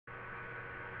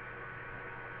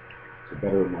So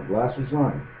better with my glasses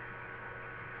on.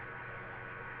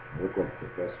 I look like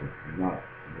Professor. I'm not.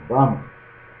 I'm a bum.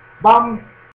 Bum!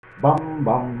 Bum,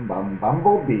 bum, bum,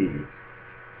 bumblebee.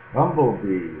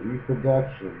 Bumblebee,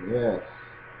 reproduction, yes.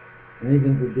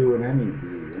 Anything to do with any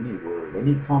bee, any word,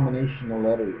 any combination of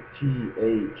letters, T,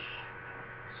 H,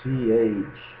 C,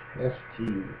 H, S, T.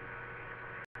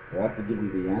 Do I have to give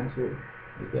you the answer?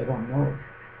 Maybe I don't know.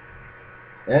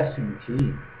 S and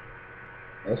T.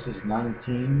 S is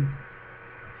 19,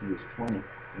 T is 20.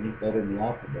 Any better in the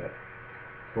alphabet.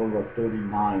 Total of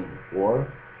 39.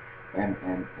 Or M,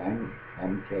 N, N,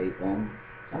 M, K, N.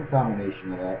 Some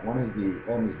combination of that. One is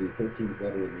the M is the 13th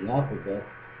letter in the alphabet,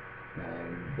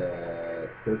 and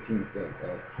 13th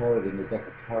card in the deck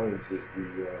of cards is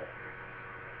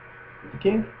the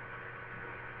king.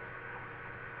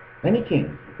 Any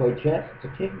king. You play chess,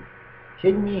 it's a king.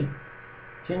 King me,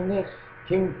 king this,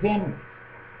 king pin.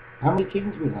 How many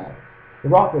kings we have?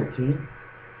 They're all 13.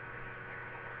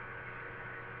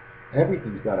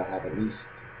 Everything's got to have at least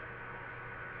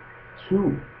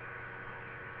 2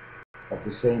 of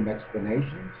the same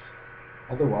explanations.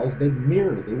 Otherwise, they'd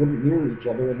mirror. They wouldn't mirror each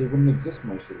other, and they wouldn't exist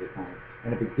most of the time.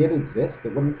 And if it did exist,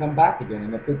 it wouldn't come back again.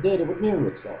 And if it did, it would mirror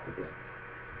itself again.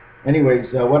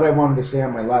 Anyways, what I wanted to say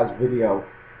on my last video,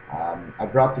 I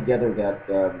brought together that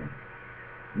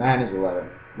man is 11.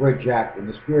 We're jacked, and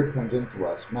the spirit comes into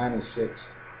us. Man is 6.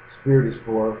 Spirit is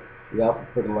 4. The alpha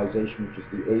fertilization, which is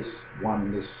the ace 1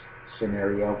 in this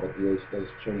scenario, but the ace does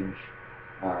change.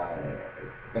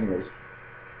 Anyways,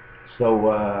 so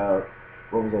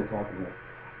what was I talking about?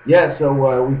 Yeah, so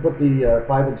we put the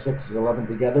 5 and 6 is 11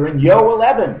 together, and yo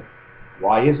 11.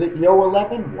 Why is it yo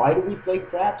 11? Why do we play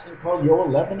craps and call yo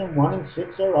 11 and 1 and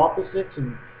 6 are opposites,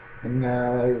 and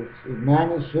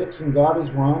man is 6 and God is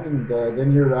 1, and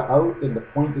then you're out and the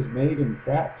point is made in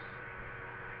craps.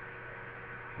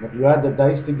 And if you add the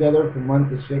dice together from 1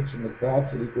 to 6 in the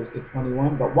craps, it equals to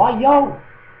 21. But why yo?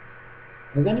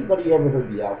 Has anybody ever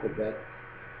heard the alphabet?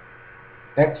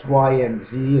 X, Y, and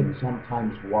Z, and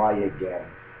sometimes Y again.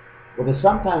 Well, the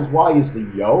sometimes Y is the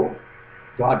yo.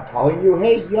 God telling you,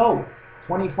 hey, yo,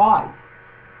 25.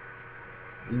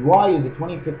 The Y is the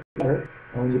 25th letter,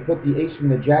 and when you put the ace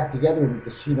and the jack together in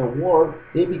the casino war,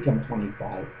 they become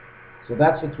 25. So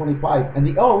that's the 25. And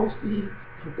the O is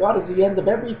God is the end of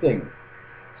everything.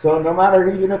 So no matter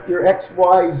even if you're X,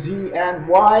 Y, Z, and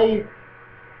Y,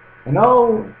 and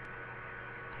O,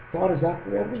 God is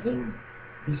after everything.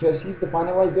 He says he's the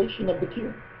finalization of the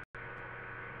cube.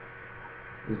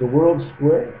 Is the world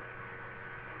square?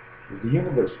 Is the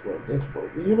universe square? This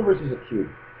world. The universe is a cube,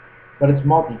 but it's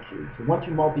multi-cube. So once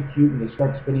you multi-cube and they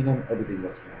start spinning them, everything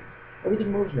goes round.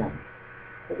 Everything moves round.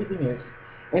 Everything is.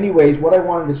 Anyways, what I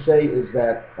wanted to say is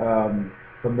that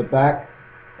from the back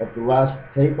of the last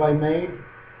tape I made,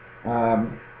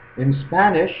 in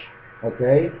Spanish,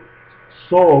 okay,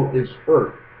 soul is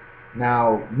earth.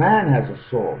 Now, man has a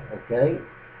soul, okay?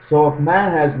 So if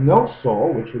man has no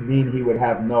soul, which would mean he would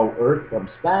have no earth from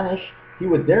Spanish, he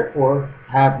would therefore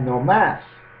have no mass.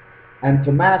 And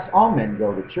to mass, all men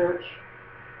go to church.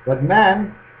 But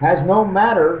man has no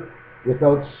matter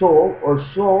without soul, or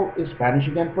soul is Spanish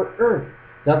again for earth.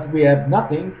 Thus we have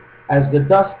nothing, as the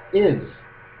dust is.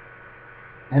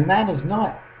 And man is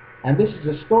not. And this is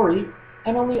a story,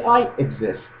 and only I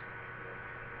exist.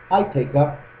 I take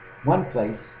up one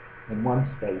place in one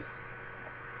space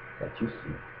that you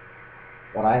see.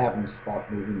 But I haven't stopped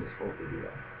moving this whole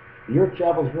video. The earth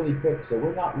travels really quick, so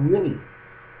we're not really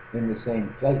in the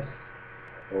same place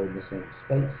or in the same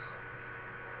space.